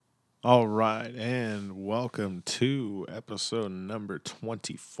All right, and welcome to episode number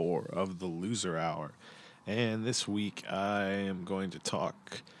 24 of the Loser Hour. And this week I am going to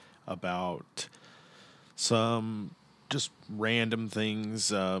talk about some just random things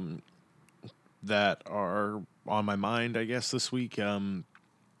that are on my mind, I guess, this week.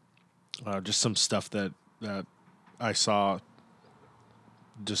 Just some stuff that I saw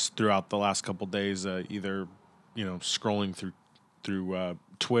just throughout the last couple days, either scrolling through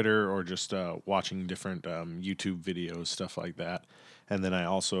Twitter or just watching different YouTube videos, stuff like that. And then I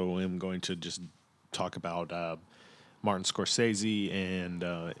also am going to just talk about Martin Scorsese and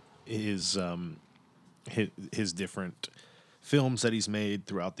his different films that he's made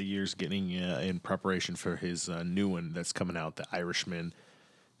throughout the years, getting in preparation for his new one that's coming out, The Irishman.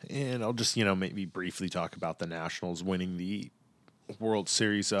 And I'll just maybe briefly talk about the Nationals winning the World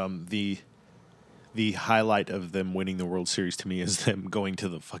Series. The highlight of them winning the World Series to me is them going to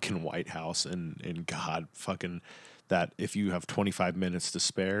the fucking White House and God fucking that if you have 25 minutes to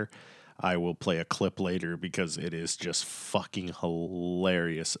spare, I will play a clip later because it is just fucking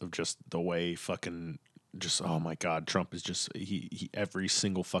hilarious of just the way fucking just oh my God, Trump is just he every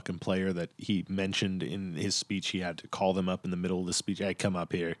single fucking player that he mentioned in his speech, he had to call them up in the middle of the speech. Hey, come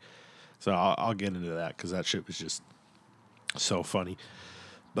up here. So I'll get into that because that shit was just so funny.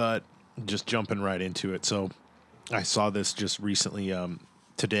 But just jumping right into it. So I saw this just recently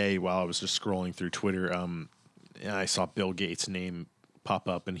today while I was just scrolling through Twitter. And I saw Bill Gates' name pop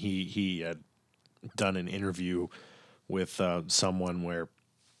up, and he had done an interview with someone where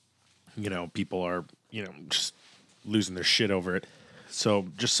people are just losing their shit over it. So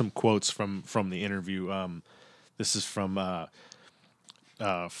just some quotes from the interview. This is from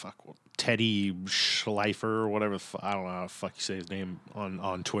fuck Teddy Schleifer or whatever. I don't know how the fuck you say his name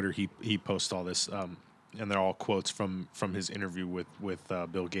on Twitter. He posts all this, and they're all quotes from his interview with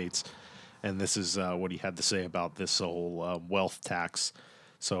Bill Gates, and this is what he had to say about this whole wealth tax.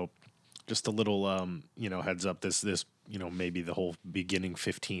 So, just a little heads up. This maybe the whole beginning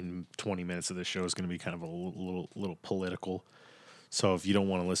 15-20 minutes of this show is going to be kind of a little political. So if you don't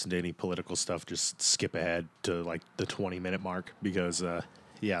want to listen to any political stuff, just skip ahead to like the 20-minute mark because I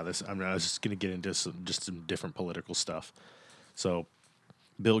was just gonna get into some different political stuff. So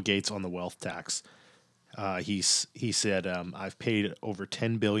Bill Gates on the wealth tax. He said, I've paid over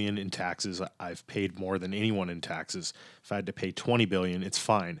 10 billion in taxes. I've paid more than anyone in taxes. If I had to pay 20 billion, it's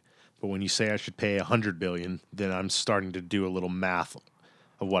fine. But when you say I should pay 100 billion, then I'm starting to do a little math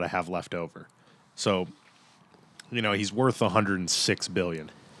of what I have left over. So, he's worth 106 billion.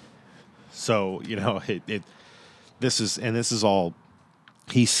 So, this is all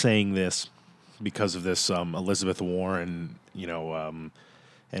he's saying this because of this Elizabeth Warren,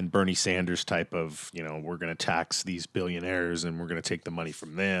 and Bernie Sanders type of, we're going to tax these billionaires and we're going to take the money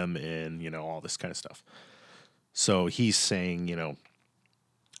from them and, all this kind of stuff. So he's saying,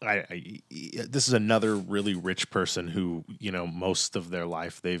 this is another really rich person who, most of their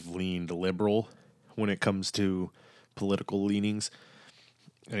life they've leaned liberal when it comes to political leanings.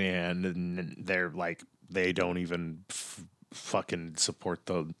 And they're like, they don't even fucking support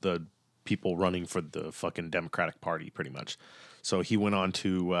the people running for the fucking Democratic Party, pretty much. So he went on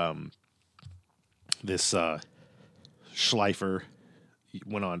to this Schleifer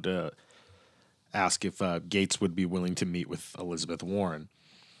went on to ask if Gates would be willing to meet with Elizabeth Warren,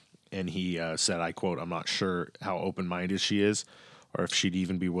 and he said, "I quote: I'm not sure how open-minded she is, or if she'd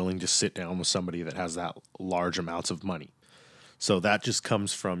even be willing to sit down with somebody that has that large amounts of money." So that just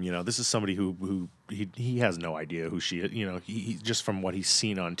comes from this is somebody who he has no idea who she is. He just from what he's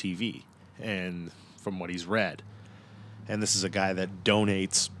seen on TV and from what he's read, and this is a guy that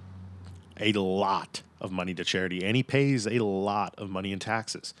donates a lot of money to charity, and he pays a lot of money in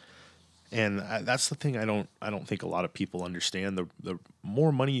taxes. And that's the thing I don't think a lot of people understand. The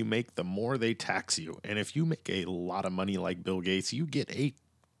more money you make, the more they tax you. And if you make a lot of money like Bill Gates, you get a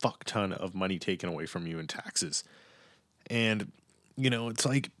fuck ton of money taken away from you in taxes. And, it's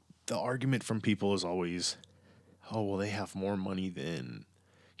like the argument from people is always, oh, well, they have more money than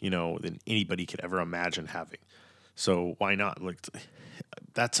anybody could ever imagine having. So why not? Like,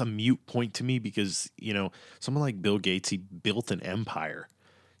 that's a mute point to me because, someone like Bill Gates, he built an empire.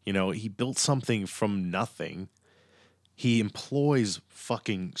 He built something from nothing. He employs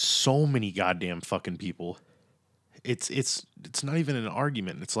fucking so many goddamn fucking people. It's not even an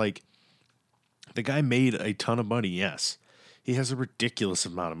argument. It's like the guy made a ton of money, yes. He has a ridiculous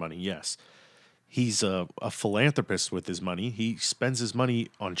amount of money, yes. He's a philanthropist with his money. He spends his money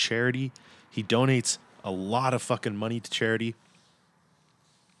on charity. He donates a lot of fucking money to charity.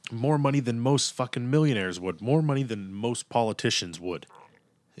 More money than most fucking millionaires would. More money than most politicians would.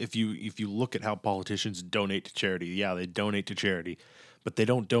 If you look at how politicians donate to charity, yeah, they donate to charity, but they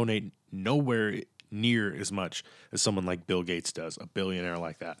don't donate nowhere near as much as someone like Bill Gates does, a billionaire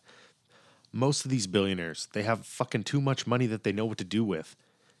like that. Most of these billionaires, they have fucking too much money that they know what to do with.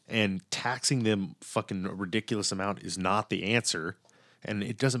 And taxing them fucking a ridiculous amount is not the answer. And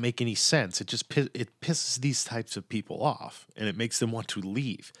it doesn't make any sense. It just it pisses these types of people off, and it makes them want to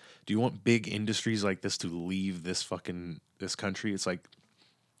leave. Do you want big industries like this to leave this country? It's like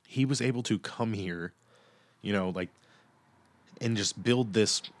he was able to come here, like, and just build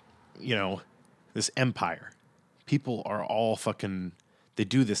this, this empire. People are all fucking. They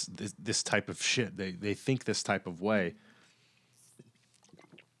do this type of shit. They think this type of way.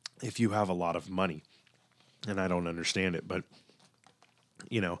 If you have a lot of money, and I don't understand it, but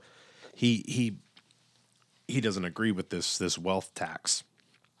he doesn't agree with this wealth tax,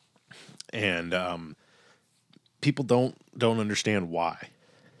 and people don't understand why,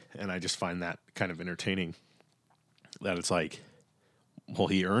 and I just find that kind of entertaining. That it's like, well,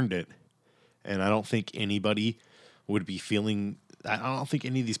 he earned it, and I don't think anybody would be feeling. I don't think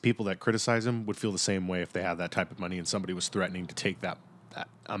any of these people that criticize him would feel the same way if they had that type of money and somebody was threatening to take that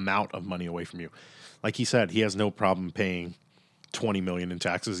amount of money away from you. Like he said, he has no problem paying 20 million in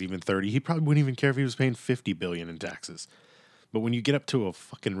taxes, even 30. He probably wouldn't even care if he was paying 50 billion in taxes. But when you get up to a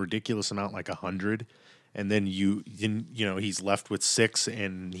fucking ridiculous amount like 100, and then he's left with 6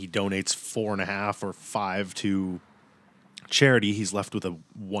 and he donates 4.5 or 5 to charity, he's left with a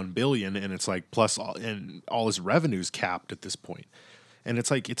 1 billion, and it's like plus all his revenues capped at this point. And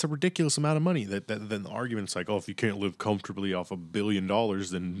it's like, it's a ridiculous amount of money that then the argument's like, oh, if you can't live comfortably off $1 billion,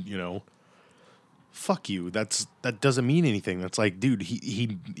 then, fuck you. That doesn't mean anything. That's like, dude,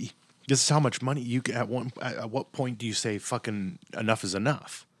 he this is how much money you can, at what point do you say fucking enough is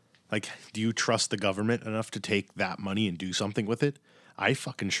enough? Like, do you trust the government enough to take that money and do something with it? I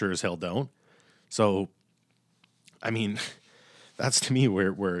fucking sure as hell don't. So, I mean, that's to me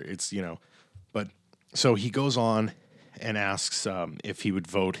where it's, but so he goes on and asks if he would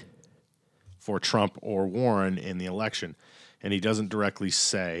vote for Trump or Warren in the election. And he doesn't directly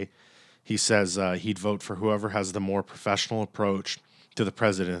say. He says he'd vote for whoever has the more professional approach to the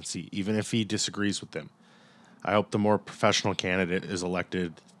presidency, even if he disagrees with them. I hope the more professional candidate is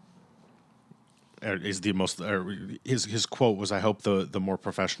elected. Is the most. His quote was, "I hope the more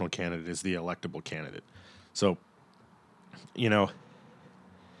professional candidate is the electable candidate." So,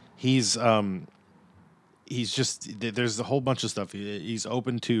 he's just, there's a whole bunch of stuff. He's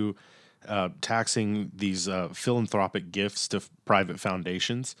open to taxing these philanthropic gifts to private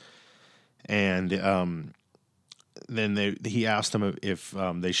foundations. And then he asked them if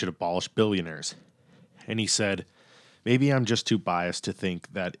they should abolish billionaires. And he said, maybe I'm just too biased to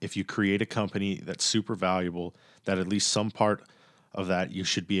think that if you create a company that's super valuable, that at least some part of that you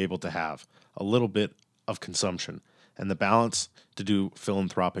should be able to have a little bit of consumption and the balance to do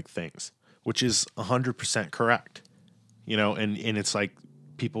philanthropic things, which is 100% correct. And it's like,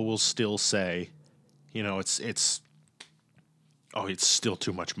 people will still say, it's oh, it's still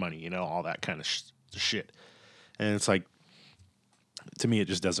too much money, all that kind of shit. And it's like, to me, it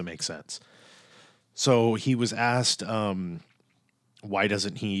just doesn't make sense. So he was asked, why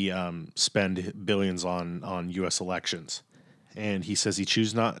doesn't he spend billions on U.S. elections? And he says he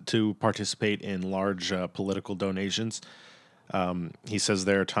chooses not to participate in large political donations. He says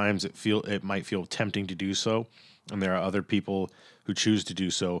there are times it might feel tempting to do so, and there are other people who choose to do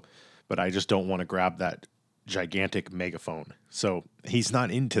so, but I just don't want to grab that gigantic megaphone. So he's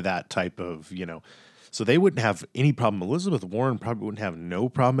not into that type of, so they wouldn't have any problem. Elizabeth Warren probably wouldn't have no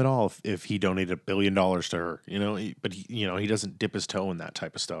problem at all if he donated $1 billion to her, but he doesn't dip his toe in that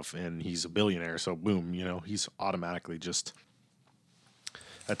type of stuff, and he's a billionaire. So boom, he's automatically just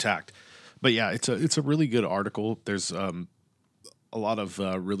attacked. But yeah, it's a really good article. There's a lot of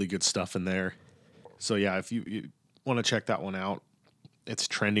really good stuff in there. So yeah, if you want to check that one out, it's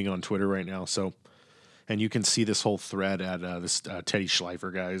trending on Twitter right now. So, and you can see this whole thread at this Teddy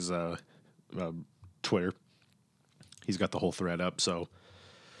Schleifer guy's Twitter. He's got the whole thread up. So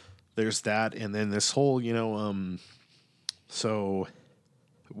there's that, and then this whole, so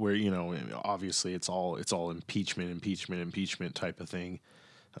where obviously it's all impeachment type of thing.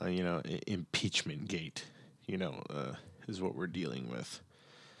 Impeachment gate, is what we're dealing with.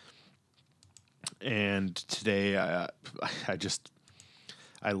 And today, I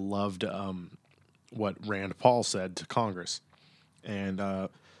loved what Rand Paul said to Congress, and I'm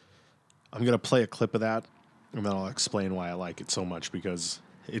gonna play a clip of that, and then I'll explain why I like it so much, because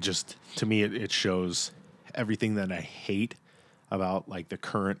it just, to me, it shows everything that I hate about like the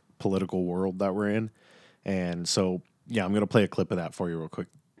current political world that we're in. And so, yeah, I'm gonna play a clip of that for you real quick.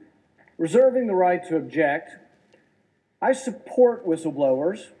 Reserving the right to object, I support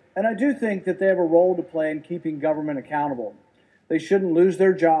whistleblowers, and I do think that they have a role to play in keeping government accountable. They shouldn't lose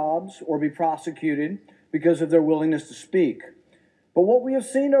their jobs or be prosecuted because of their willingness to speak. But what we have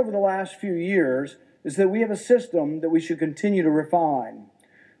seen over the last few years is that we have a system that we should continue to refine.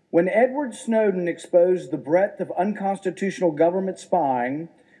 When Edward Snowden exposed the breadth of unconstitutional government spying,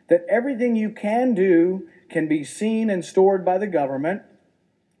 that everything you can do can be seen and stored by the government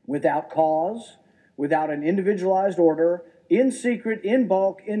without cause, without an individualized order, in secret, in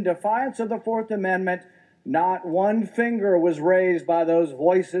bulk, in defiance of the Fourth Amendment, not one finger was raised by those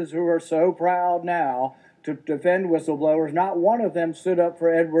voices who are so proud now to defend whistleblowers. Not one of them stood up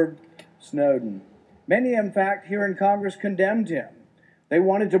for Edward Snowden. Many, in fact, here in Congress condemned him. They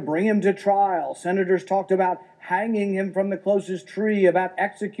wanted to bring him to trial. Senators talked about hanging him from the closest tree, about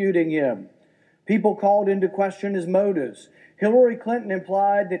executing him. People called into question his motives. Hillary Clinton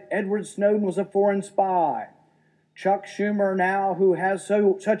implied that Edward Snowden was a foreign spy. Chuck Schumer now, who has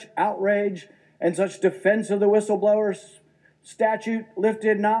such outrage and such defense of the whistleblower statute,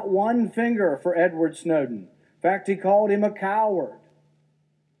 lifted not one finger for Edward Snowden. In fact, he called him a coward.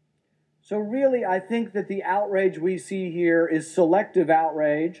 So really, I think that the outrage we see here is selective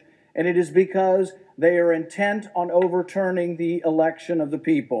outrage, and it is because they are intent on overturning the election of the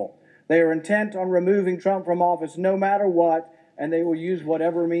people. They are intent on removing Trump from office no matter what, and they will use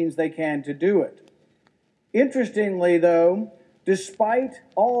whatever means they can to do it. Interestingly, though, despite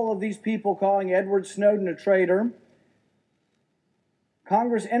all of these people calling Edward Snowden a traitor,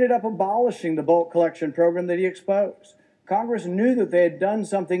 Congress ended up abolishing the bulk collection program that he exposed. Congress knew that they had done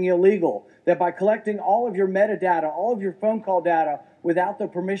something illegal, that by collecting all of your metadata, all of your phone call data without the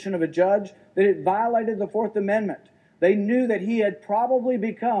permission of a judge, that it violated the Fourth Amendment. They knew that he had probably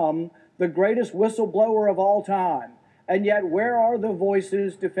become the greatest whistleblower of all time. And yet, where are the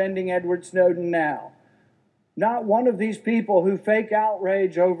voices defending Edward Snowden now? Not one of these people who fake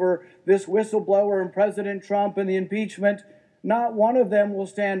outrage over this whistleblower and President Trump and the impeachment, not one of them will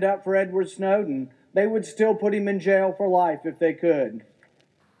stand up for Edward Snowden. They would still put him in jail for life if they could.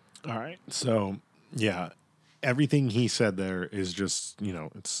 All right. So, yeah, everything he said there is just,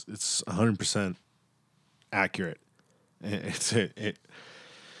 it's 100% accurate.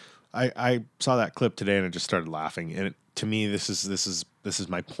 I saw that clip today and I just started laughing. And to me, this is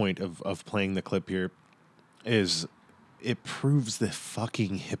my point of playing the clip here. Is it proves the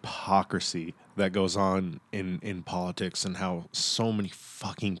fucking hypocrisy that goes on in politics and how so many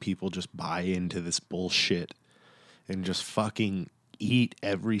fucking people just buy into this bullshit and just fucking eat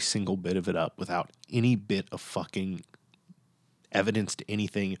every single bit of it up without any bit of fucking evidence to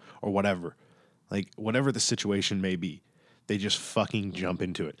anything or whatever. Like, whatever the situation may be, they just fucking jump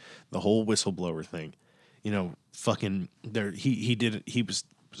into it. The whole whistleblower thing, fucking there. He was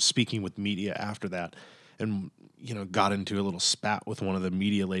speaking with media after that, and got into a little spat with one of the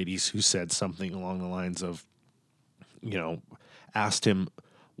media ladies who said something along the lines of, asked him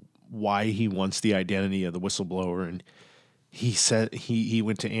why he wants the identity of the whistleblower, and he said he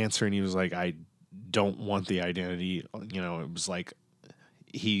went to answer and he was like, I don't want the identity. It was like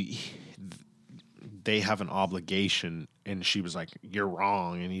they have an obligation, and she was like, you're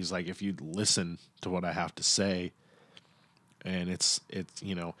wrong. And he's like, if you'd listen to what I have to say. And it's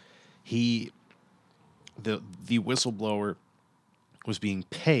the whistleblower was being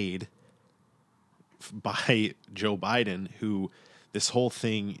paid by Joe Biden, who this whole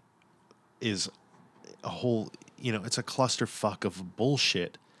thing is a whole, it's a clusterfuck of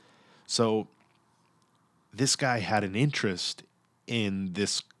bullshit. So this guy had an interest in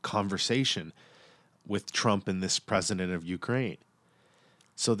this conversation with Trump and this president of Ukraine.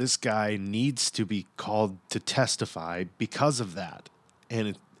 So this guy needs to be called to testify because of that.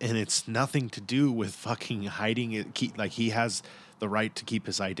 And it's nothing to do with fucking hiding it. Like, he has the right to keep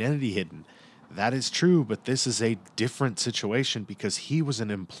his identity hidden. That is true, but this is a different situation because he was an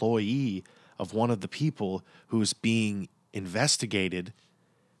employee of one of the people who's being investigated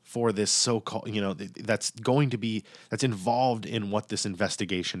for this so-called, that's involved in what this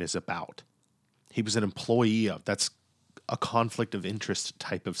investigation is about. He was an employee of, that's a conflict of interest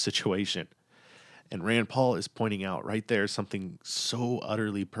type of situation. And Rand Paul is pointing out right there something so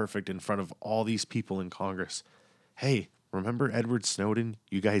utterly perfect in front of all these people in Congress. Hey, remember Edward Snowden?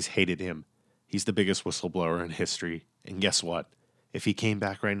 You guys hated him. He's the biggest whistleblower in history. And guess what? If he came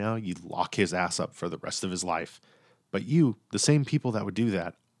back right now, you'd lock his ass up for the rest of his life. But you, the same people that would do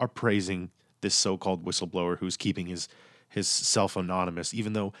that, are praising this so-called whistleblower who's keeping his self anonymous,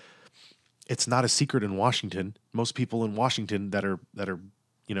 even though it's not a secret in Washington. Most people in Washington that are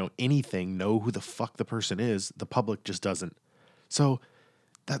anything know who the fuck the person is. The public just doesn't. So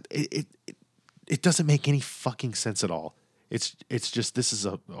that it doesn't make any fucking sense at all. It's just, this is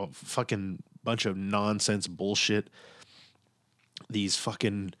a fucking bunch of nonsense bullshit. These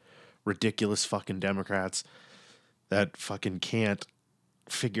fucking ridiculous fucking Democrats that fucking can't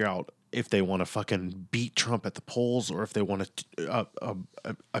figure out if they want to fucking beat Trump at the polls or if they want to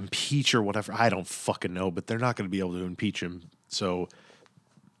impeach or whatever. I don't fucking know, but they're not going to be able to impeach him. So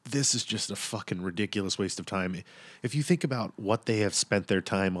this is just a fucking ridiculous waste of time. If you think about what they have spent their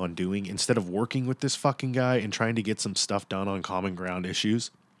time on doing, instead of working with this fucking guy and trying to get some stuff done on common ground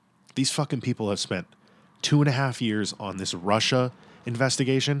issues, these fucking people have spent 2.5 years on this Russia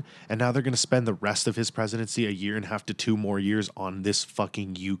investigation, and now they're going to spend the rest of his presidency, 1.5 to 2 more years, on this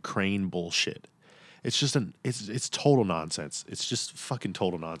fucking Ukraine bullshit. It's just it's total nonsense. It's just fucking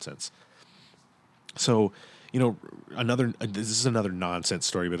total nonsense. So, this is another nonsense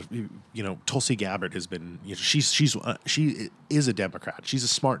story, but Tulsi Gabbard has been, she is a Democrat. She's a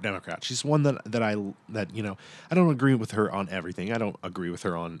smart Democrat. She's one that I don't agree with her on everything. I don't agree with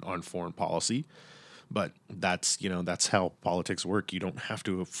her on foreign policy, but that's how politics work. You don't have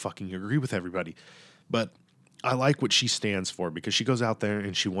to fucking agree with everybody. But I like what she stands for, because she goes out there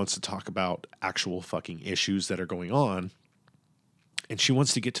and she wants to talk about actual fucking issues that are going on, and she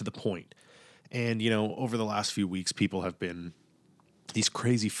wants to get to the point. And, over the last few weeks, these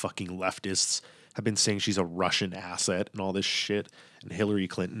crazy fucking leftists have been saying she's a Russian asset and all this shit. And Hillary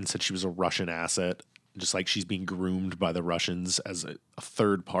Clinton said she was a Russian asset, just like she's being groomed by the Russians as a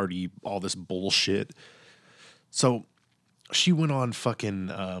third party, all this bullshit. So she went on fucking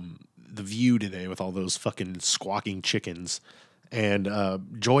The View today with all those fucking squawking chickens. And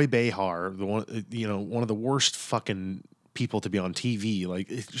Joy Behar, one of the worst fucking people to be on TV, like,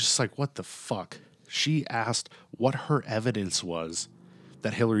 it's just like, what the fuck? She asked what her evidence was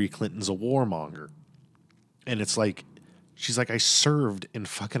that Hillary Clinton's a warmonger. And it's like, she's like, I served in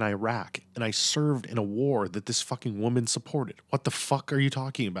fucking Iraq, and I served in a war that this fucking woman supported. What the fuck are you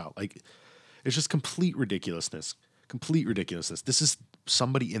talking about? Like, it's just complete ridiculousness. Complete ridiculousness. This is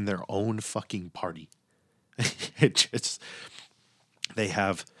somebody in their own fucking party. They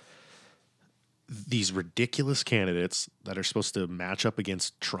have these ridiculous candidates that are supposed to match up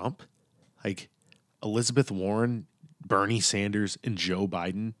against Trump, like Elizabeth Warren, Bernie Sanders, and Joe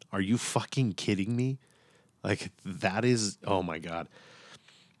Biden. Are you fucking kidding me? Like, that is, oh my God.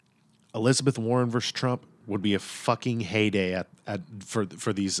 Elizabeth Warren versus Trump would be a fucking heyday for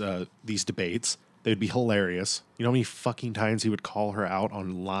these debates. They'd be hilarious. You know how many fucking times he would call her out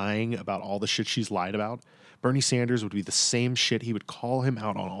on lying about all the shit she's lied about? Bernie Sanders would be the same shit. He would call him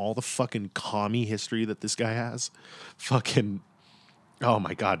out on all the fucking commie history that this guy has. Fucking, oh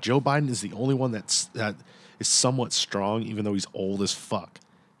my God. Joe Biden is the only one that is somewhat strong, even though he's old as fuck.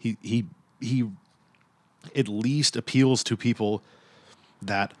 He at least appeals to people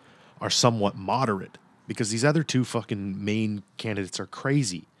that are somewhat moderate, because these other two fucking main candidates are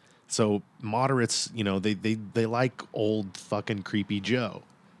crazy. So moderates, they like old fucking creepy Joe.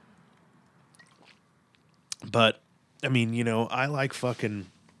 But, I mean, I like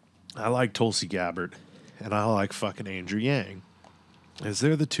Tulsi Gabbard, and I like fucking Andrew Yang, as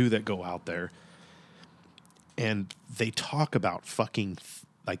they're the two that go out there and they talk about fucking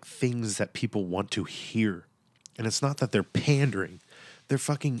like things that people want to hear. And it's not that they're pandering. They're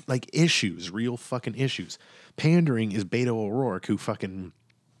fucking like issues, real fucking issues. Pandering is Beto O'Rourke, who fucking,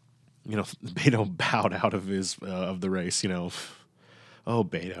 Beto bowed out of of the race, Oh,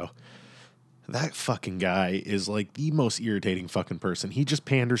 Beto. That fucking guy is like the most irritating fucking person. He just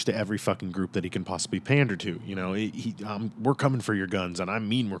panders to every fucking group that he can possibly pander to. We're coming for your guns, and I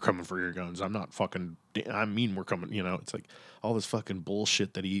mean we're coming for your guns. I mean we're coming. It's like all this fucking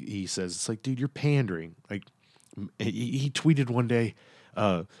bullshit that he says. It's like, dude, you're pandering. Like, he tweeted one day,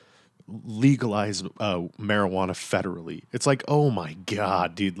 legalize marijuana federally. It's like, oh my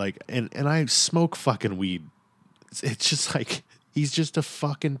God, dude. Like, and I smoke fucking weed. It's just like, he's just a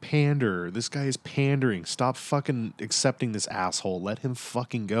fucking panderer. This guy is pandering. Stop fucking accepting this asshole. Let him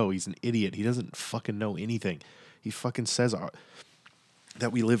fucking go. He's an idiot. He doesn't fucking know anything. He fucking says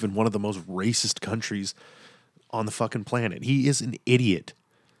that we live in one of the most racist countries on the fucking planet. He is an idiot.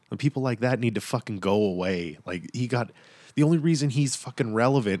 And people like that need to fucking go away. Like, the only reason he's fucking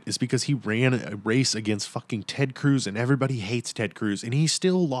relevant is because he ran a race against fucking Ted Cruz, and everybody hates Ted Cruz, and he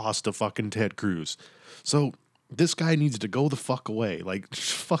still lost to fucking Ted Cruz. So this guy needs to go the fuck away. Like,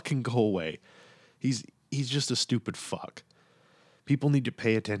 just fucking go away. He's just a stupid fuck. People need to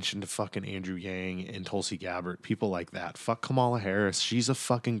pay attention to fucking Andrew Yang and Tulsi Gabbard. People like that. Fuck Kamala Harris. She's a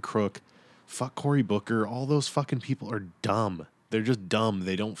fucking crook. Fuck Cory Booker. All those fucking people are dumb. They're just dumb.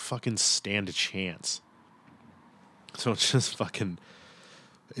 They don't fucking stand a chance. So it's just fucking,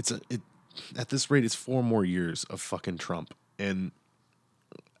 At this rate, it's 4 more years of fucking Trump, and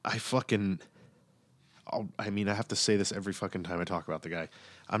I fucking. I mean, I have to say this every fucking time I talk about the guy.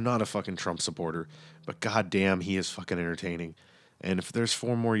 I'm not a fucking Trump supporter, but goddamn, he is fucking entertaining. And if there's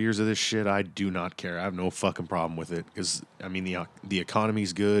 4 more years of this shit, I do not care. I have no fucking problem with it because I mean the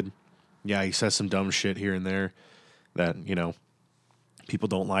economy's good. Yeah, he says some dumb shit here and there that people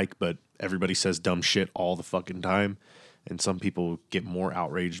don't like, but everybody says dumb shit all the fucking time, and some people get more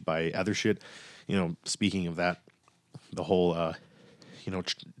outraged by other shit. Speaking of that, the whole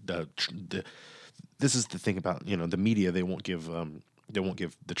this is the thing about the media. They won't give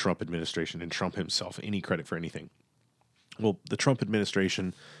the Trump administration and Trump himself any credit for anything. Well, the Trump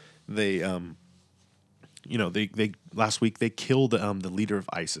administration, they last week they killed the leader of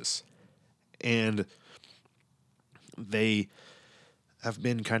ISIS, and they have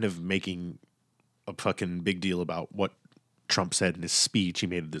been kind of making a fucking big deal about what Trump said in his speech. He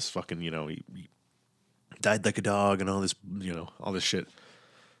made this fucking he died like a dog and all this all this shit,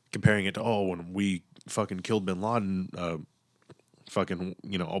 comparing it to when we fucking killed bin Laden,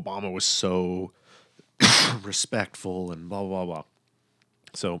 Obama was so respectful and blah blah blah.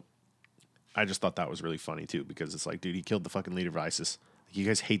 So I just thought that was really funny too, because it's like, dude, he killed the fucking leader of ISIS. Like, you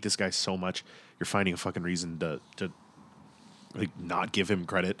guys hate this guy so much, you're finding a fucking reason to like not give him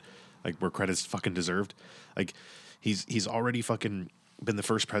credit, like where credit's fucking deserved. Like he's already fucking been the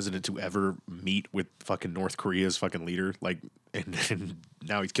first president to ever meet with fucking North Korea's fucking leader, like, and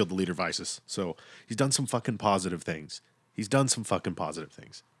now he's killed the leader of ISIS. So he's done some fucking positive things.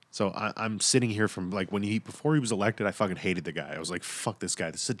 So I'm sitting here from like before he was elected, I fucking hated the guy. I was like, fuck this guy.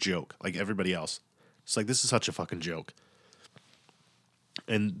 This is a joke. Like everybody else. It's like, this is such a fucking joke.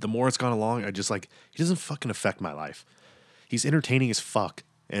 And the more it's gone along, I just like, he doesn't fucking affect my life. He's entertaining as fuck.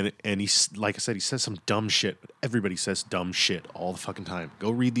 And he's, like I said, he says some dumb shit. Everybody says dumb shit all the fucking time.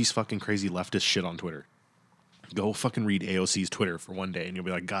 Go read these fucking crazy leftist shit on Twitter. Go fucking read AOC's Twitter for one day and you'll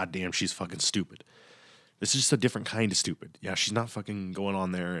be like, God damn, she's fucking stupid. This is just a different kind of stupid. Yeah, she's not fucking going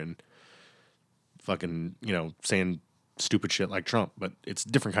on there and fucking, saying stupid shit like Trump, but it's a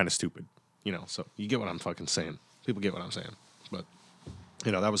different kind of stupid, so you get what I'm fucking saying. People get what I'm saying. But,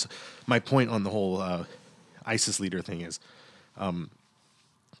 that was my point on the whole ISIS leader thing is,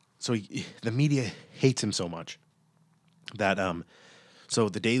 so the media hates him so much that so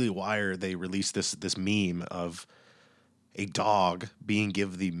the Daily Wire, they released this meme of a dog being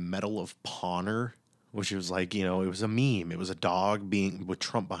given the Medal of Honor, which was like, it was a meme. It was a dog being with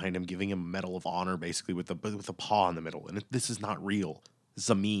Trump behind him, giving him a Medal of Honor, basically with a paw in the middle. And this is not real. This is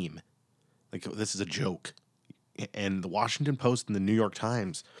a meme. Like, this is a joke. And the Washington Post and the New York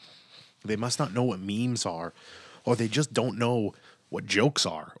Times, they must not know what memes are, or they just don't know what jokes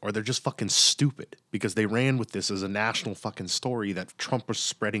are, or they're just fucking stupid, because they ran with this as a national fucking story that Trump was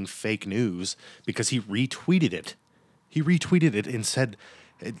spreading fake news because he retweeted it. He retweeted it and said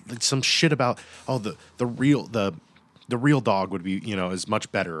some shit about, the real dog would be, is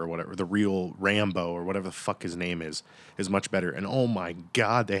much better, or whatever. The real Rambo, or whatever the fuck his name is much better. And oh my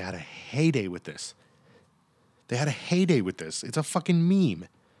God, they had a heyday with this. It's a fucking meme.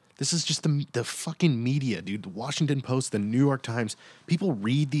 This is just the fucking media, dude. The Washington Post, the New York Times. People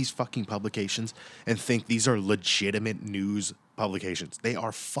read these fucking publications and think these are legitimate news publications. They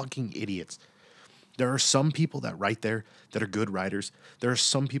are fucking idiots. There are some people that write there that are good writers. There are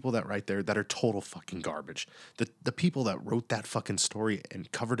some people that write there that are total fucking garbage. The people that wrote that fucking story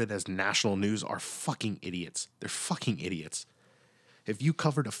and covered it as national news are fucking idiots. They're fucking idiots. If you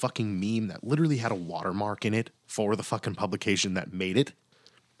covered a fucking meme that literally had a watermark in it for the fucking publication that made it,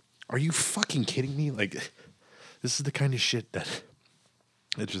 are you fucking kidding me? Like, this is the kind of shit that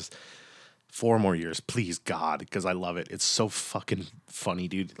it's just 4 more years, please God, because I love it. It's so fucking funny,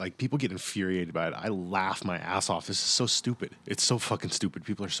 dude. Like, people get infuriated by it. I laugh my ass off. This is so stupid. It's so fucking stupid.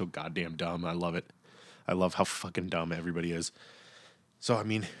 People are so goddamn dumb. I love it. I love how fucking dumb everybody is. So, I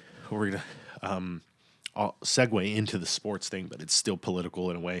mean, we're gonna I'll segue into the sports thing, but it's still political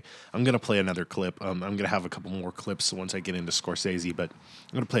in a way. I'm going to play another clip. I'm going to have a couple more clips once I get into Scorsese, but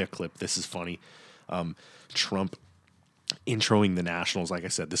I'm going to play a clip. This is funny. Trump introing the Nationals. Like I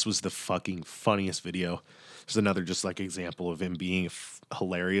said, this was the fucking funniest video. There's another just like example of him being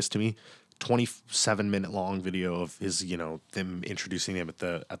hilarious to me. 27-minute long video of his, them introducing him at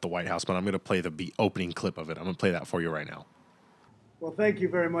the White House, but I'm going to play the opening clip of it. I'm going to play that for you right now. Well, thank you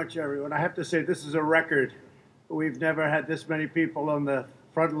very much, everyone. I have to say, this is a record. We've never had this many people on the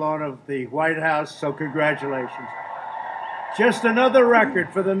front lawn of the White House, so congratulations. Just another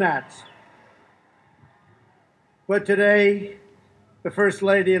record for the Nats. But today, the First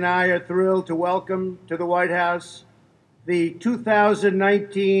Lady and I are thrilled to welcome to the White House the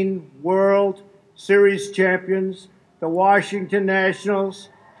 2019 World Series champions, the Washington Nationals.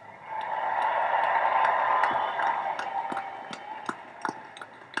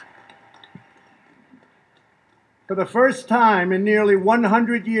 For the first time in nearly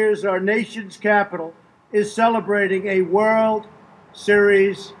 100 years, our nation's capital is celebrating a World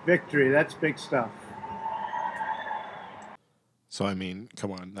Series victory. That's big stuff. So, I mean,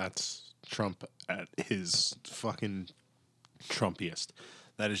 come on, that's Trump at his fucking Trumpiest.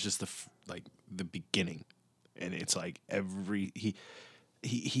 That is just like the beginning, and it's like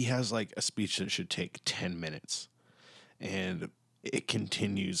he has like a speech that should take 10 minutes, and it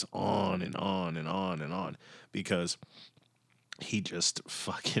continues on and on and on and on because he just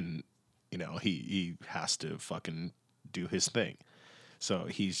fucking he has to fucking do his thing. So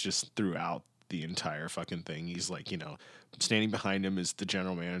he's just throughout the entire fucking thing. He's like, standing behind him is the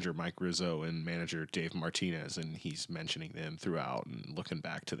general manager, Mike Rizzo, and manager Dave Martinez. And he's mentioning them throughout and looking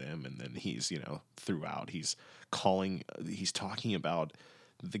back to them. And then he's, throughout, he's talking about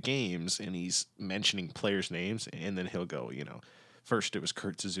the games and he's mentioning players' names. And then he'll go, first it was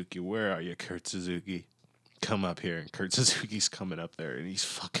Kurt Suzuki. Where are you, Kurt Suzuki? Come up here. And Kurt Suzuki's coming up there and he's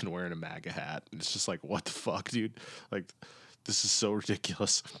fucking wearing a MAGA hat. And it's just like, what the fuck, dude? Like, this is so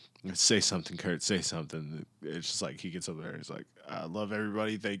ridiculous. Say something, Kurt. Say something. It's just like he gets up there and he's like, I love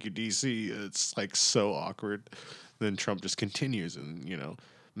everybody. Thank you, DC. It's like so awkward. Then Trump just continues and,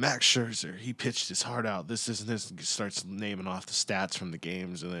 Max Scherzer, he pitched his heart out. This, and this. And starts naming off the stats from the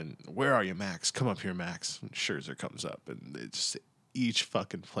games. And then, where are you, Max? Come up here, Max. And Scherzer comes up. And it's each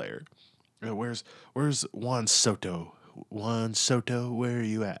fucking player. Where's Juan Soto? Juan Soto, where are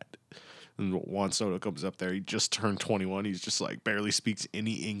you at? And Juan Soto comes up there. He just turned 21. He's just like barely speaks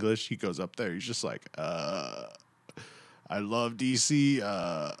any English. He goes up there. He's just like, I love DC.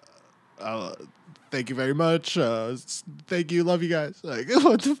 Thank you very much. Thank you. Love you guys. Like,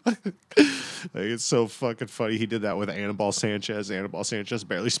 what the fuck? Like, it's so fucking funny. He did that with Anibal Sanchez. Anibal Sanchez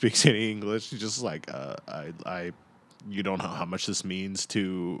barely speaks any English. He's just like, you don't know how much this means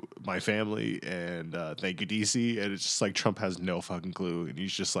to my family, and thank you, DC. And it's just like Trump has no fucking clue, and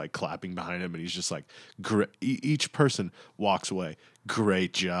he's just like clapping behind him, and he's just like, each person walks away.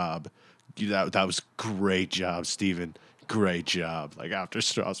 Great job. That was great job, Steven. Great job. Like after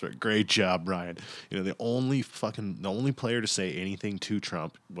Strasburg, great job, Ryan. The only player to say anything to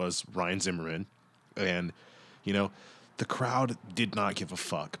Trump was Ryan Zimmerman, and the crowd did not give a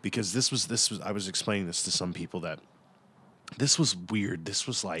fuck because this was I was explaining this to some people that this was weird. This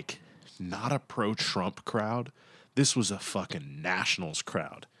was like not a pro-Trump crowd. This was a fucking Nationals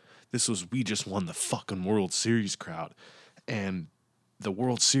crowd. This was we just won the fucking World Series crowd. And the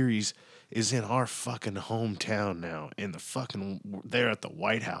World Series is in our fucking hometown now. They're at the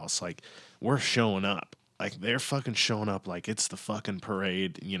White House. Like, we're showing up. Like, they're fucking showing up like it's the fucking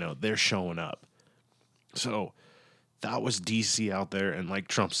parade. They're showing up. So that was DC out there. And like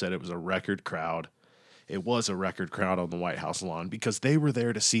Trump said, it was a record crowd. It was a record crowd on the White House lawn because they were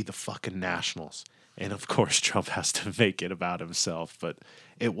there to see the fucking Nationals. And of course, Trump has to make it about himself, but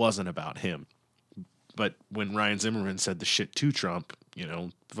it wasn't about him. But when Ryan Zimmerman said the shit to Trump,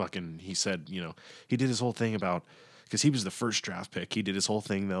 he said, he did his whole thing about, because he was the first draft pick. He did his whole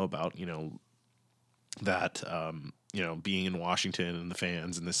thing though about, that, being in Washington and the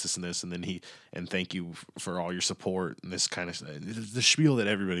fans and this, and this, and then and thank you for all your support and this kind of the spiel that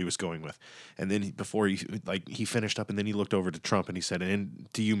everybody was going with. And then before he finished up and then he looked over to Trump and he said, and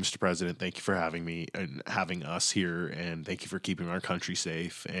to you, Mr. President, thank you for having me and having us here. And thank you for keeping our country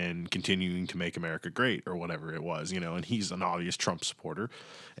safe and continuing to make America great or whatever it was, and he's an obvious Trump supporter.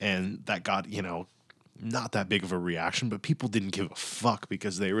 And that got, not that big of a reaction, but people didn't give a fuck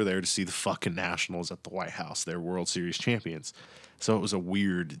because they were there to see the fucking Nationals at the White House. They're World Series champions. So it was a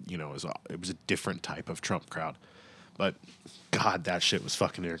weird, it was a different type of Trump crowd. But God, that shit was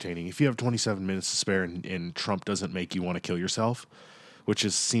fucking entertaining. If you have 27 minutes to spare and Trump doesn't make you want to kill yourself, which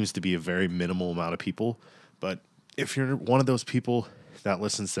seems to be a very minimal amount of people, but if you're one of those people that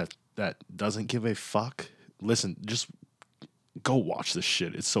listens that doesn't give a fuck, listen, just go watch this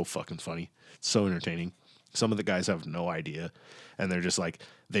shit. It's so fucking funny. It's so entertaining. Some of the guys have no idea. And they're just like,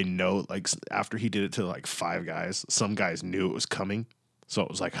 they know, like, after he did it to like 5 guys, some guys knew it was coming. So it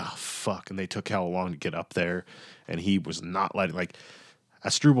was like, oh, fuck. And they took how long to get up there. And he was not letting, like,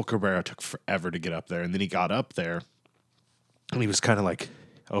 Asdrubal Cabrera took forever to get up there. And then he got up there. And he was kind of like,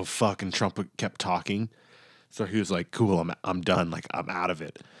 oh, fuck. And Trump kept talking. So he was like, cool, I'm done. Like, I'm out of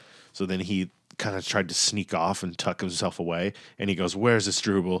it. So then he kind of tried to sneak off and tuck himself away. And he goes, "Where's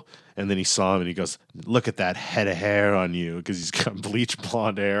Asdrubal?" And then he saw him and he goes, "Look at that head of hair on you," because he's got bleach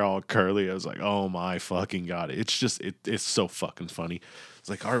blonde hair, all curly. I was like, "Oh my fucking god!" It's just it's so fucking funny. It's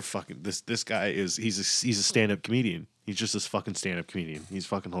like this guy he's a stand up comedian. He's just this fucking stand up comedian. He's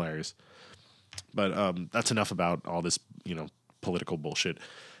fucking hilarious. But that's enough about all this political bullshit.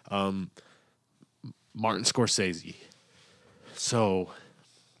 Martin Scorsese. So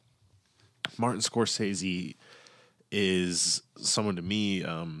Martin Scorsese is someone to me.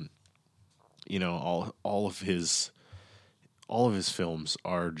 All of his films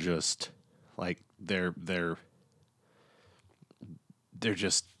are just like they're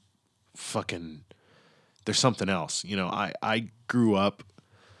just fucking. They're something else. I grew up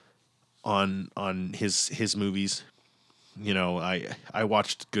on his movies. I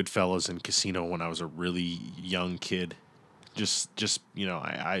watched Goodfellas and Casino when I was a really young kid.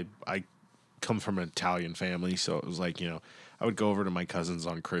 I come from an Italian family, so it was like, I would go over to my cousins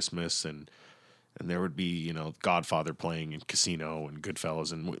on Christmas and there would be, Godfather playing in Casino and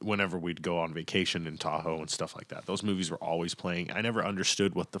Goodfellas, and whenever we'd go on vacation in Tahoe and stuff like that, those movies were always playing. I never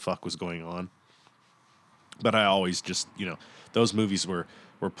understood what the fuck was going on, but I always just, those movies were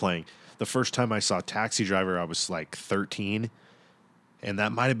playing. The first time I saw Taxi Driver, I was like 13, and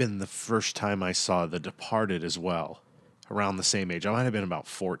that might have been the first time I saw The Departed as well, around the same age. I might have been about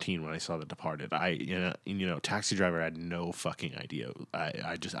 14 when I saw The Departed. Taxi Driver, I had no fucking idea.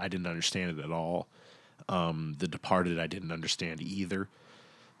 I didn't understand it at all. The Departed, I didn't understand either.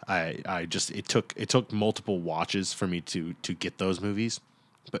 It took multiple watches for me to get those movies,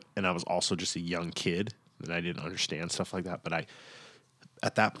 and I was also just a young kid and I didn't understand stuff like that. But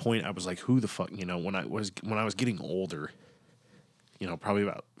at that point, I was like, who the fuck, when I was getting older, probably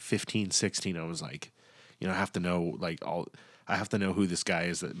about 15, 16, I was like, I have to know, I have to know who this guy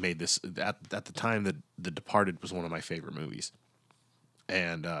is that made this. At the time, that The Departed was one of my favorite movies.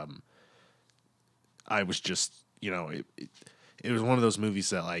 And I was just, it was one of those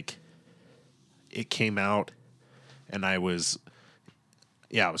movies that, like, it came out and I was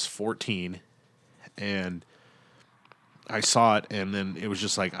 14, and I saw it, and then it was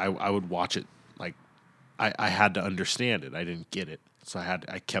just like I would watch it, like I had to understand it. I didn't get it, so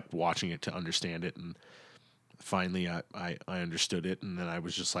I kept watching it to understand it, and finally I understood it. And then I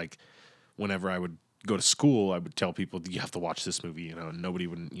was just like, whenever I would go to school, I would tell people, you have to watch this movie, and nobody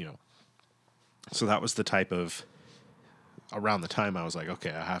would, So that was the type of, around the time I was like,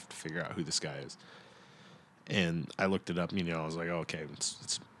 okay, I have to figure out who this guy is. And I looked it up, I was like, oh, okay,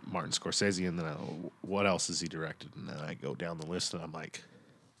 it's Martin Scorsese, and then what else has he directed? And then I go down the list, and I'm like,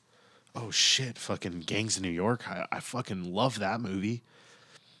 oh shit, fucking Gangs of New York. I fucking love that movie.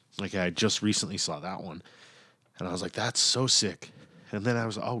 Like, I just recently saw that one, and I was like, that's so sick. And then I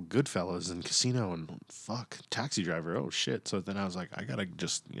was, Goodfellas and Casino and fuck, Taxi Driver. Oh shit. So then I was like, I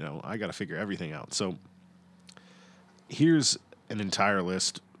gotta figure everything out. So here's an entire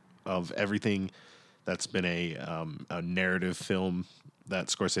list of everything that's been a narrative film that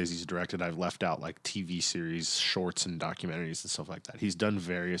Scorsese's directed. I've left out like TV series, shorts, and documentaries and stuff like that. He's done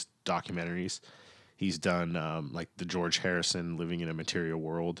various documentaries. He's done like the George Harrison Living in a Material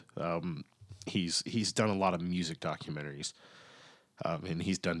World. He's done a lot of music documentaries, and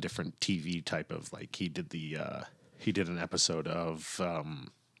he's done different TV type of, like, he did an episode of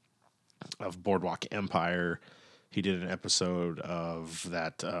Boardwalk Empire. He did an episode of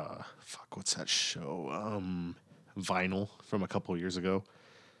that what's that show? Vinyl, from a couple years ago,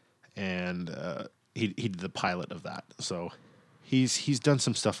 and he did the pilot of that. So he's done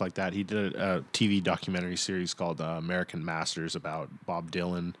some stuff like that. He did a TV documentary series called American Masters about Bob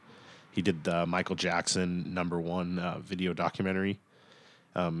Dylan. He did the Michael Jackson #1 video documentary.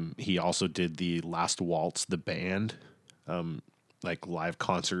 He also did the Last Waltz, the band, like live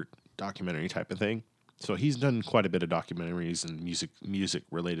concert documentary type of thing. So he's done quite a bit of documentaries and music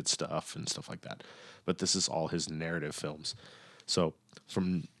related stuff and stuff like that. But this is all his narrative films. So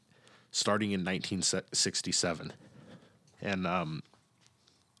from starting in 1967, and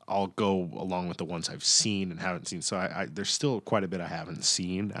I'll go along with the ones I've seen and haven't seen. So there's still quite a bit I haven't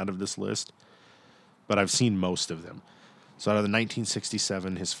seen out of this list, but I've seen most of them. So out of the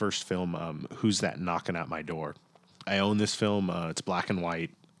 1967, his first film, Who's That Knocking at My Door? I own this film. It's black and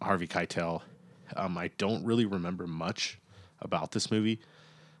white. Harvey Keitel. I don't really remember much about this movie.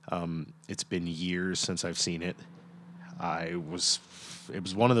 It's been years since I've seen it. It was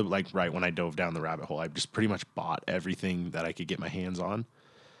one of the, like, right when I dove down the rabbit hole, I just pretty much bought everything that I could get my hands on.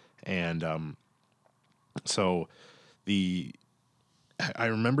 And so I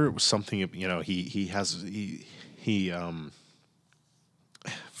remember it was something, what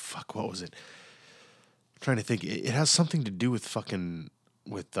was it? trying to think. It has something to do with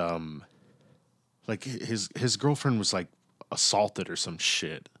like his girlfriend was like assaulted or some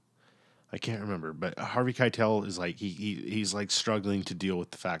shit. I can't remember, but Harvey Keitel is like he's like struggling to deal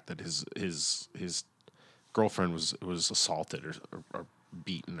with the fact that his girlfriend was assaulted or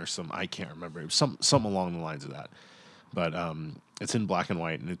beaten or some, I can't remember. It was some along the lines of that. But it's in black and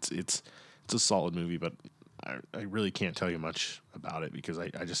white, and it's a solid movie, but I really can't tell you much about it because I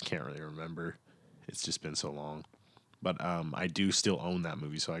just can't really remember. It's just been so long. But I do still own that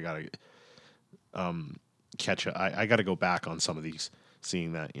movie, so I gotta catch up. I gotta go back on some of these,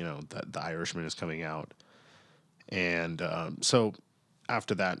 seeing that that The Irishman is coming out, and so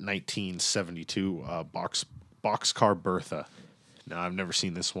after that, 1972, Boxcar Bertha. Now I've never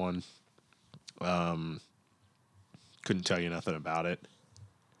seen this one. Couldn't tell you nothing about it.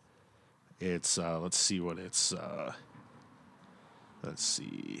 It's let's see what it's. Let's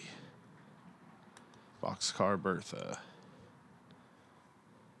see. Boxcar Bertha.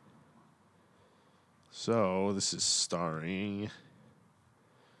 So this is starring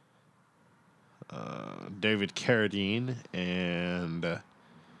David Carradine and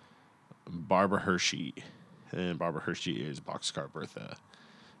Barbara Hershey. And Barbara Hershey is Boxcar Bertha.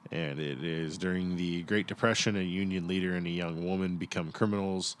 And it is during the Great Depression, a union leader and a young woman become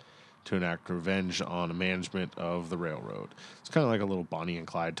criminals to enact revenge on the management of the railroad. It's kind of like a little Bonnie and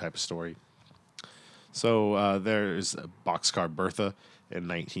Clyde type of story. So there's Boxcar Bertha in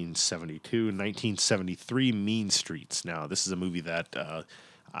 1972. In 1973, Mean Streets. Now, this is a movie that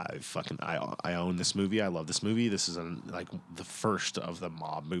I own this movie. I love this movie. This is like the first of the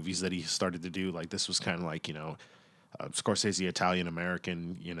mob movies that he started to do. Like, this was kind of like, Scorsese, Italian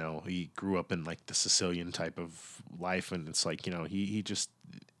American, he grew up in like the Sicilian type of life. And it's like, he just,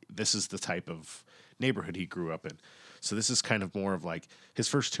 this is the type of neighborhood he grew up in. So this is kind of more of like his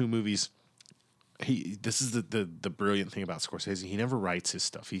first two movies. This is the brilliant thing about Scorsese. He never writes his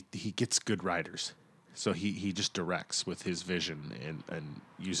stuff. He gets good writers. So he just directs with his vision and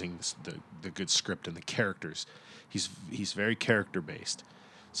using the good script and the characters. He's very character based.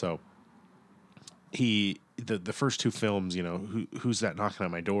 So the first two films, Who's That Knocking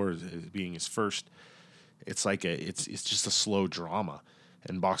on My Door being his first, it's like it's just a slow drama.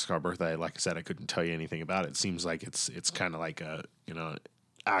 And Boxcar Bertha, like I said, I couldn't tell you anything about it. It seems like it's kind of like a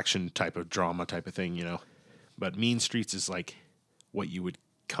action type of drama type of thing, But Mean Streets is like what you would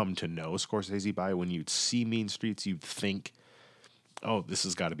come to know Scorsese by. When you'd see Mean Streets, you'd think, oh, this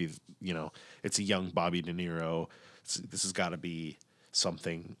has got to be, it's a young Bobby De Niro. This has got to be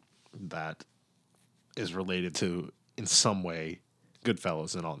something that is related to, in some way,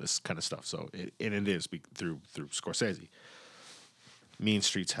 Goodfellas and all this kind of stuff. So it is through Scorsese. Mean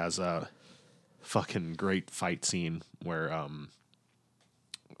Streets has a fucking great fight scene where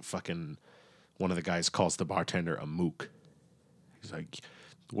fucking one of the guys calls the bartender a mook. He's like,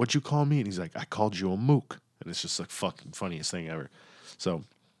 "What'd you call me?" And he's like, "I called you a mook." And it's just like fucking funniest thing ever. So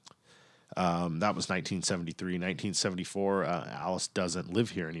that was 1973. 1974, Alice Doesn't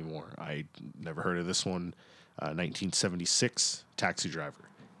Live Here Anymore. I never heard of this one. 1976, Taxi Driver.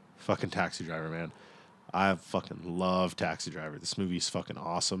 Fucking Taxi Driver, man. I fucking love Taxi Driver. This movie is fucking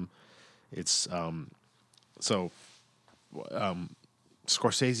awesome. It's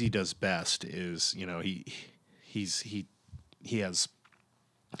Scorsese does best is, he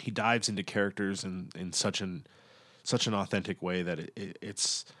dives into characters in such an authentic way that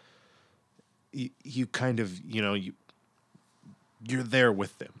it's you kind of, you're there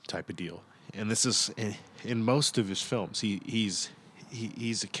with them type of deal. And this is in most of his films. He's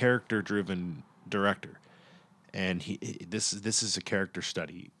a character driven director, and this is a character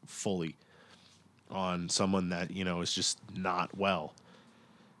study fully on someone that is just not well,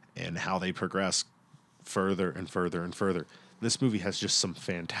 and how they progress further and further and further. This movie has just some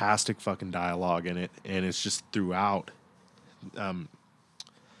fantastic fucking dialogue in it, and it's just throughout.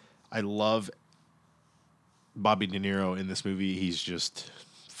 I love Bobby De Niro in this movie. He's just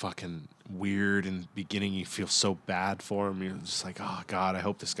fucking weird. In the beginning, you feel so bad for him. You're just like, oh God, I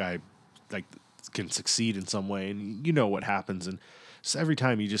hope this guy can succeed in some way. And you know what happens, and just every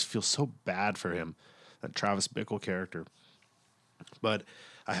time you just feel so bad for him, that Travis Bickle character. But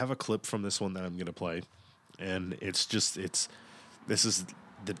I have a clip from this one that I'm gonna play, and this is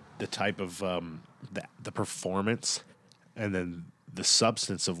the type of the performance, and then the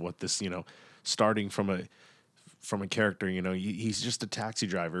substance of what this, starting from a character, he's just a taxi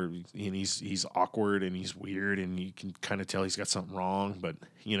driver, and he's awkward and he's weird, and you can kind of tell he's got something wrong, but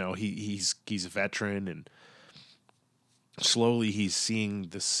he's a veteran, and slowly he's seeing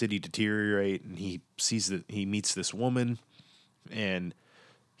the city deteriorate, and he sees that he meets this woman, and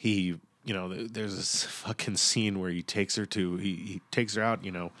he there's this fucking scene where he takes her he takes her out,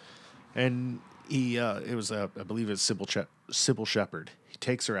 and it was I believe it's Sybil Shepherd. He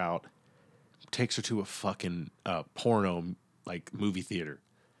takes her out, takes her to a fucking porno like movie theater,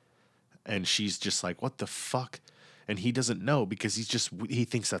 and she's just like, what the fuck? And he doesn't know because he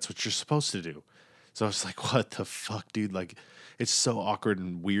thinks that's what you're supposed to do. So I was like, what the fuck, dude? Like, it's so awkward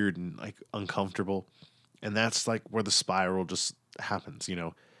and weird and like uncomfortable. And that's like where the spiral just happens,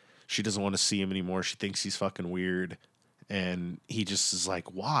 She doesn't want to see him anymore. She thinks he's fucking weird. And he just is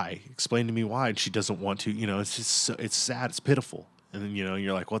like, why? Explain to me why. And she doesn't want to, it's just, it's sad. It's pitiful. And then,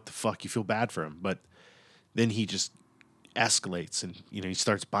 you're like, what the fuck? You feel bad for him. But then he just escalates and, he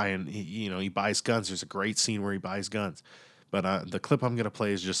starts buying, he buys guns. There's a great scene where he buys guns. But the clip I'm going to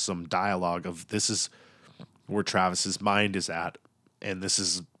play is just some dialogue of this is where Travis's mind is at. And this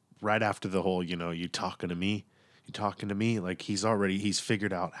is right after the whole, you talking to me? You talking to me? Like he's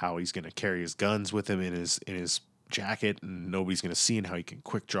figured out how he's going to carry his guns with him in his jacket and nobody's going to see, and how he can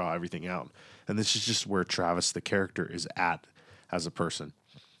quick draw everything out. And this is just where Travis, the character, is at as a person.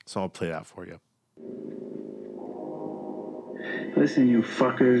 So I'll play that for you. Listen, you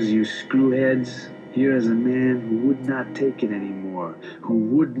fuckers, you screwheads. Here is a man who would not take it anymore. Who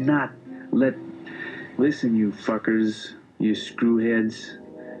would not let... Listen, you fuckers, you screwheads.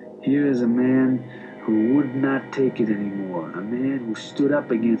 Here is a man who would not take it anymore. A man who stood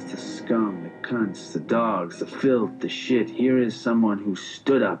up against the scum, the cunts, the dogs, the filth, the shit. Here is someone who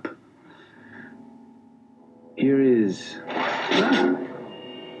stood up. Here is...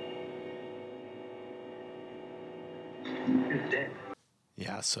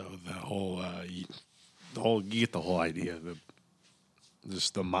 Yeah, so you get the whole idea,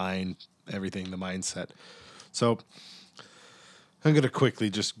 just the mind, everything, the mindset. So I'm going to quickly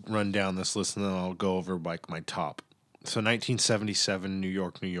just run down this list, and then I'll go over like my top. So 1977, New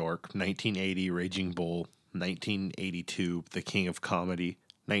York, New York. 1980, Raging Bull. 1982, The King of Comedy.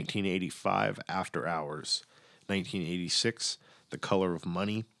 1985, After Hours. 1986, The Color of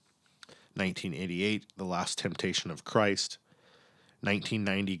Money. 1988, The Last Temptation of Christ.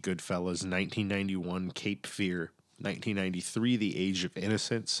 1990, Goodfellas. 1991, Cape Fear. 1993, The Age of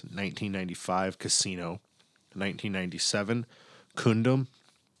Innocence. 1995, Casino. 1997, Kundum.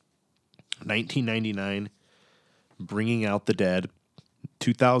 1999, Bringing Out the Dead.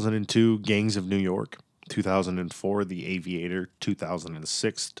 2002, Gangs of New York. 2004, The Aviator.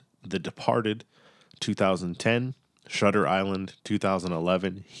 2006, The Departed. 2010, Shutter Island.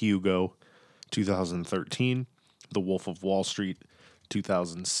 2011, Hugo. 2013, The Wolf of Wall Street.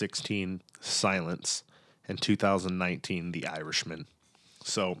 2016, Silence. And 2019, The Irishman.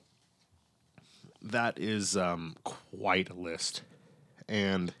 So that is quite a list.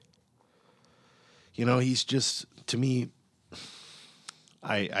 And, he's just, to me,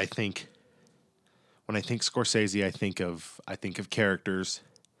 I think, when I think Scorsese, I think of characters,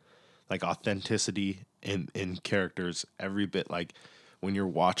 like authenticity in characters, every bit. Like when you're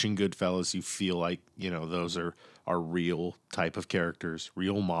watching Goodfellas, you feel like, those are real type of characters,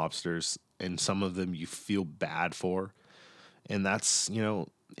 real mobsters, and some of them you feel bad for. And that's,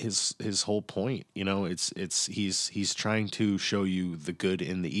 his whole point. He's trying to show you the good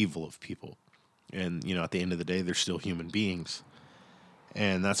and the evil of people. And, at the end of the day, they're still human beings.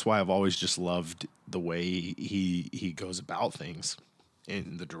 And that's why I've always just loved the way he goes about things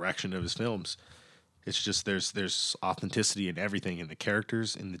in the direction of his films. It's just there's authenticity in everything, in the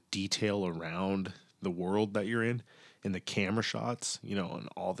characters, in the detail around the world that you're in the camera shots, and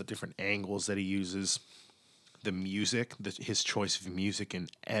all the different angles that he uses, the music, his choice of music in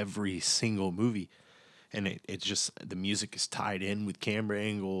every single movie. And it just, the music is tied in with camera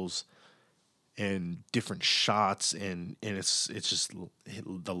angles and different shots, and it's just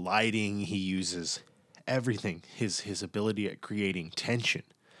the lighting he uses, everything, his ability at creating tension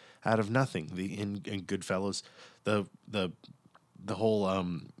out of nothing. In Goodfellas, the whole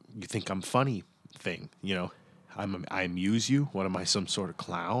you think I'm funny thing, I amuse you. What am I, some sort of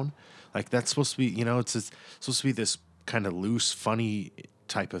clown? Like that's supposed to be, it's supposed to be this kind of loose, funny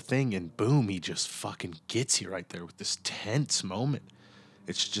type of thing, and boom, he just fucking gets you right there with this tense moment.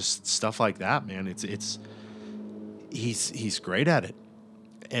 It's just stuff like that, man. He's great at it.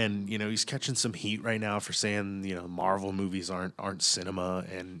 And, he's catching some heat right now for saying, Marvel movies aren't cinema,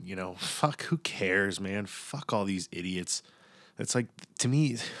 and, fuck, who cares, man? Fuck all these idiots. It's like, to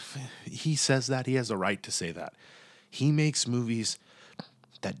me, he says that, he has a right to say that. He makes movies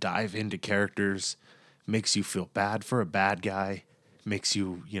that dive into characters, makes you feel bad for a bad guy, makes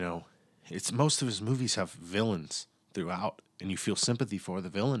you, it's most of his movies have villains throughout, and you feel sympathy for the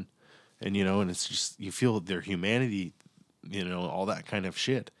villain, and, and it's just, you feel their humanity, all that kind of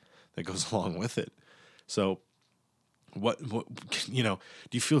shit. that goes along with it. So what do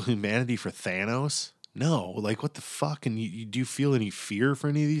you feel humanity for Thanos? No. Like, what the fuck? And do you feel any fear for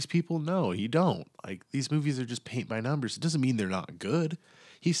any of these people? No, you don't. Like, these movies are just paint by numbers. It doesn't mean they're not good.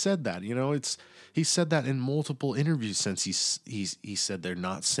 He said that, he said that in multiple interviews since he said they're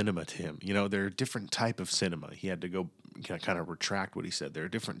not cinema to him. They're a different type of cinema. He had to go kind of retract what he said. They're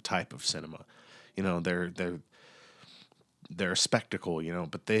a different type of cinema. They're a spectacle,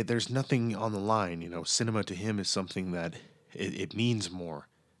 but there's nothing on the line. Cinema to him is something that it means more.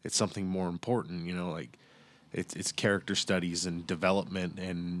 It's something more important, like it's character studies and development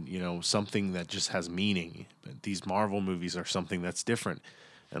and, something that just has meaning. But these Marvel movies are something that's different.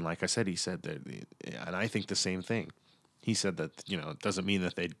 And like I said, he said that, and I think the same thing. He said that, it doesn't mean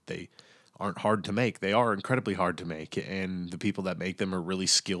that they aren't hard to make. They are incredibly hard to make, and the people that make them are really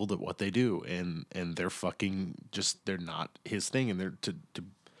skilled at what they do, and they're fucking just, they're not his thing. And they're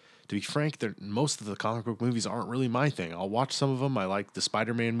to be frank, most of the comic book movies aren't really my thing. I'll watch some of them. I like the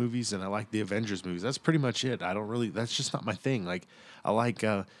Spider-Man movies and I like the Avengers movies. That's pretty much it. That's just not my thing. Like, I like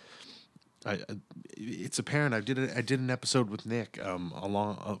it's apparent. I did an episode with Nick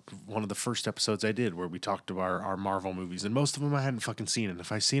along one of the first episodes I did, where we talked about our Marvel movies, and most of them I hadn't fucking seen, and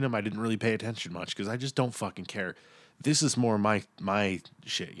if I seen them I didn't really pay attention much because I just don't fucking care. This is more my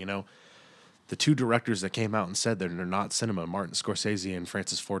shit. The two directors that came out and said that they're not cinema, Martin Scorsese and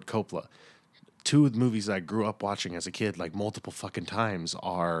Francis Ford Coppola. Two of the movies I grew up watching as a kid, like multiple fucking times,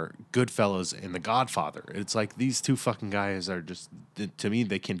 are Goodfellas and The Godfather. It's like these two fucking guys are just, to me,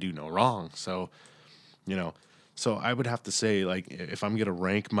 they can do no wrong. So, so I would have to say, like, if I'm gonna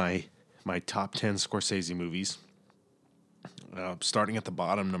rank my top 10 Scorsese movies, starting at the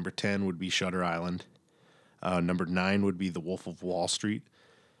bottom, number 10 would be Shutter Island. Number 9 would be The Wolf of Wall Street.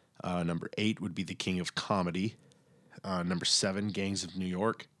 Number 8 would be The King of Comedy. Number 7, Gangs of New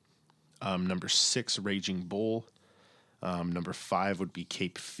York. Number 6, Raging Bull. Number 5 would be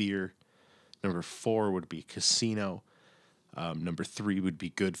Cape Fear. Number 4 would be Casino. Number 3 would be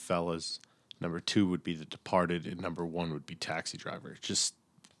Goodfellas. Number 2 would be The Departed. And number 1 would be Taxi Driver. Just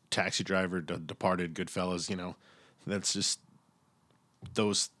Taxi Driver, Departed, Goodfellas, that's just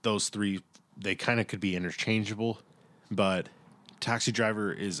those three. They kind of could be interchangeable, but Taxi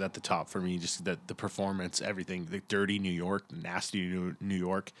Driver is at the top for me. Just the performance, everything, the dirty New York, nasty New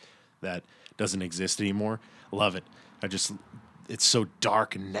York that doesn't exist anymore. Love it. It's so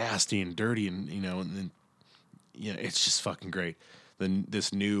dark and nasty and dirty, and it's just fucking great. Then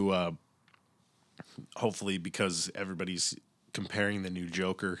this new, hopefully, because everybody's comparing the new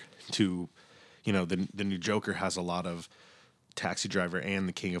Joker to, the new Joker has a lot of Taxi Driver and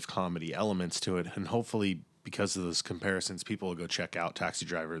The King of Comedy elements to it, and hopefully, because of those comparisons, people will go check out Taxi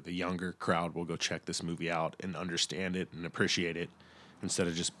Driver. The younger crowd will go check this movie out and understand it and appreciate it, instead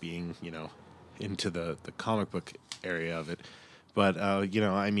of just being, into the comic book area of it. But,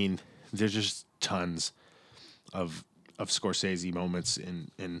 there's just tons of Scorsese moments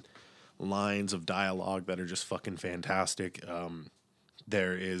in lines of dialogue that are just fucking fantastic.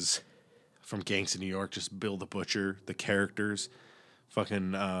 There is, from Gangs of New York, just Bill the Butcher, the characters.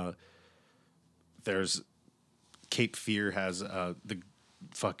 Fucking, there's Cape Fear has the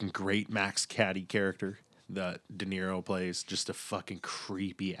fucking great Max Cady character that De Niro plays, just a fucking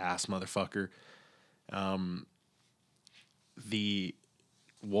creepy ass motherfucker. The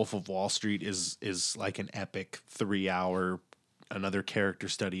Wolf of Wall Street is like an epic 3-hour another character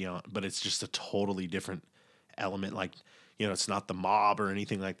study on, but it's just a totally different element. Like, it's not the mob or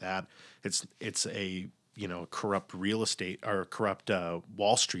anything like that. It's a corrupt real estate or corrupt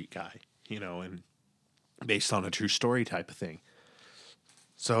Wall Street guy, and based on a true story type of thing.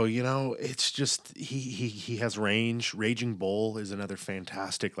 So, it's just, he has range. Raging Bull is another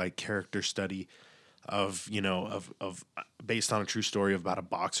fantastic, like, character study of based on a true story about a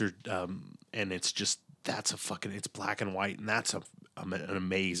boxer. And it's just, it's black and white, and that's an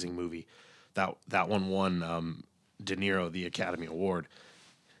amazing movie. That one won De Niro the Academy Award.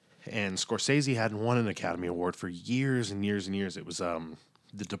 And Scorsese hadn't won an Academy Award for years and years and years. It was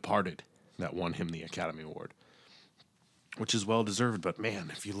The Departed that won him the Academy Award, which is well deserved. But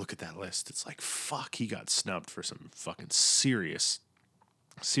man, if you look at that list, it's like, fuck, he got snubbed for some fucking serious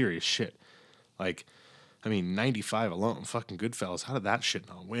shit. Like, 95 alone, fucking Goodfellas. How did that shit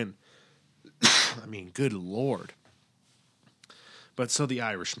not win? Good Lord. But so The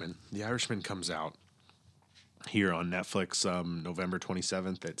Irishman comes out here on Netflix November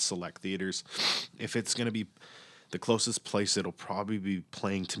 27th at select theaters. If it's going to be the closest place it'll probably be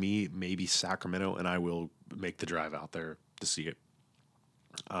playing to me, maybe Sacramento, and I will make the drive out there to see it.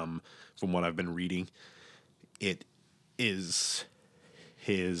 From what I've been reading, it is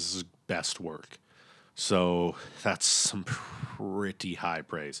his best work. So that's some pretty high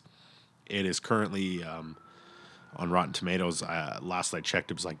praise. It is currently on Rotten Tomatoes. Last I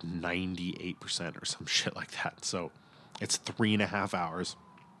checked, it was like 98% or some shit like that. So it's 3.5 hours.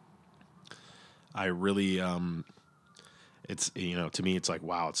 I really, it's, to me, it's like,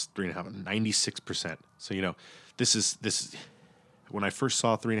 wow, it's 96%. So, this is, when I first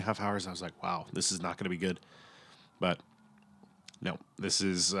saw 3.5 hours, I was like, wow, this is not going to be good. But no, this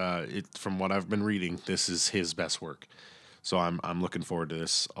is, from what I've been reading, this is his best work. So I'm looking forward to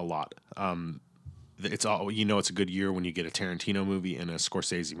this a lot. It's all, it's a good year when you get a Tarantino movie and a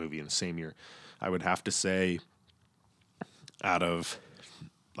Scorsese movie in the same year. I would have to say, out of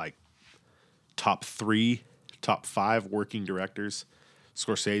like top 5 working directors,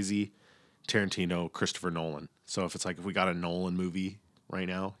 Scorsese, Tarantino, Christopher Nolan. So if we got a Nolan movie right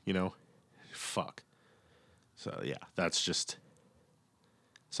now, fuck. So yeah, that's just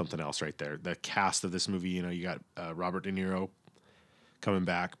something else right there. The cast of this movie, you got Robert De Niro coming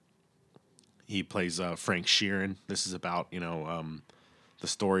back. He plays Frank Sheeran. This is about, the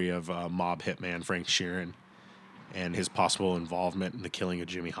story of mob hitman Frank Sheeran and his possible involvement in the killing of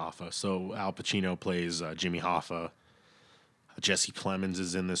Jimmy Hoffa. So Al Pacino plays Jimmy Hoffa. Jesse Plemons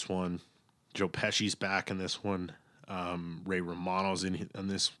is in this one. Joe Pesci's back in this one. Ray Romano's in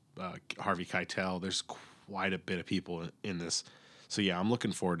this. Harvey Keitel. There's quite a bit of people in this. So yeah, I'm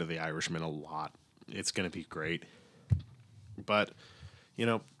looking forward to The Irishman a lot. It's going to be great. But,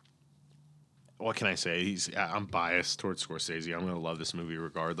 what can I say? I'm biased towards Scorsese. I'm going to love this movie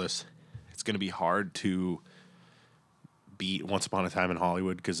regardless. It's going to be hard to beat Once Upon a Time in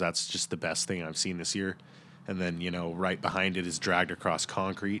Hollywood because that's just the best thing I've seen this year. And then, right behind it is Dragged Across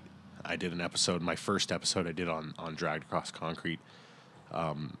Concrete. I did an episode, my first episode I did on Dragged Across Concrete.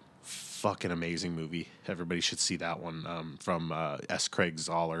 Fucking amazing movie. Everybody should see that one from S. Craig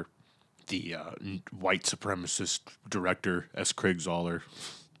Zoller, the white supremacist director, S. Craig Zoller.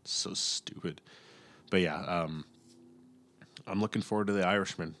 So stupid. But yeah, I'm looking forward to The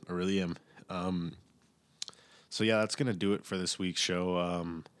Irishman. I really am. So yeah, that's going to do it for this week's show.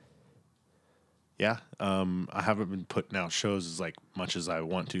 I haven't been putting out shows as much as I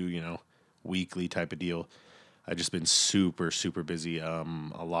want to, weekly type of deal. I've just been super, super busy. A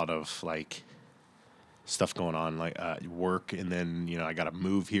lot of stuff going on, work, and then I got to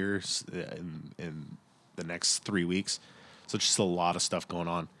move here in the next 3 weeks. So it's just a lot of stuff going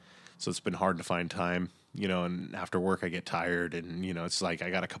on. So it's been hard to find time, and after work I get tired and, it's I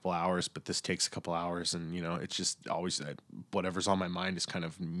got a couple hours, but this takes a couple hours and, it's just always whatever's on my mind is kind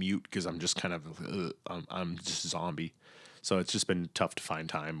of mute because I'm just kind of, I'm just a zombie. So it's just been tough to find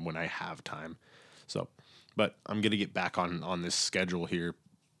time when I have time. So, but I'm going to get back on this schedule here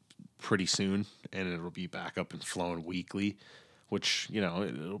pretty soon and it'll be back up and flowing weekly. Which,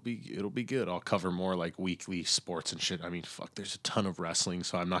 it'll be good. I'll cover more weekly sports and shit. I mean, fuck, there's a ton of wrestling,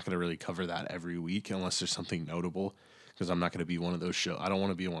 so I'm not going to really cover that every week unless there's something notable because I'm not going to be one of those shows. I don't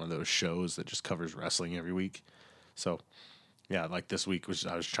want to be one of those shows that just covers wrestling every week. So, yeah, this week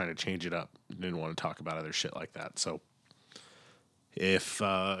I was trying to change it up. Didn't want to talk about other shit like that. So, if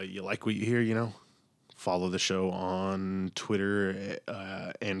you like what you hear, follow the show on Twitter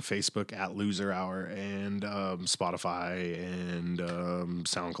and Facebook at Loser Hour and Spotify and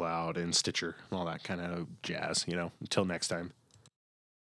SoundCloud and Stitcher and all that kind of jazz, Until next time.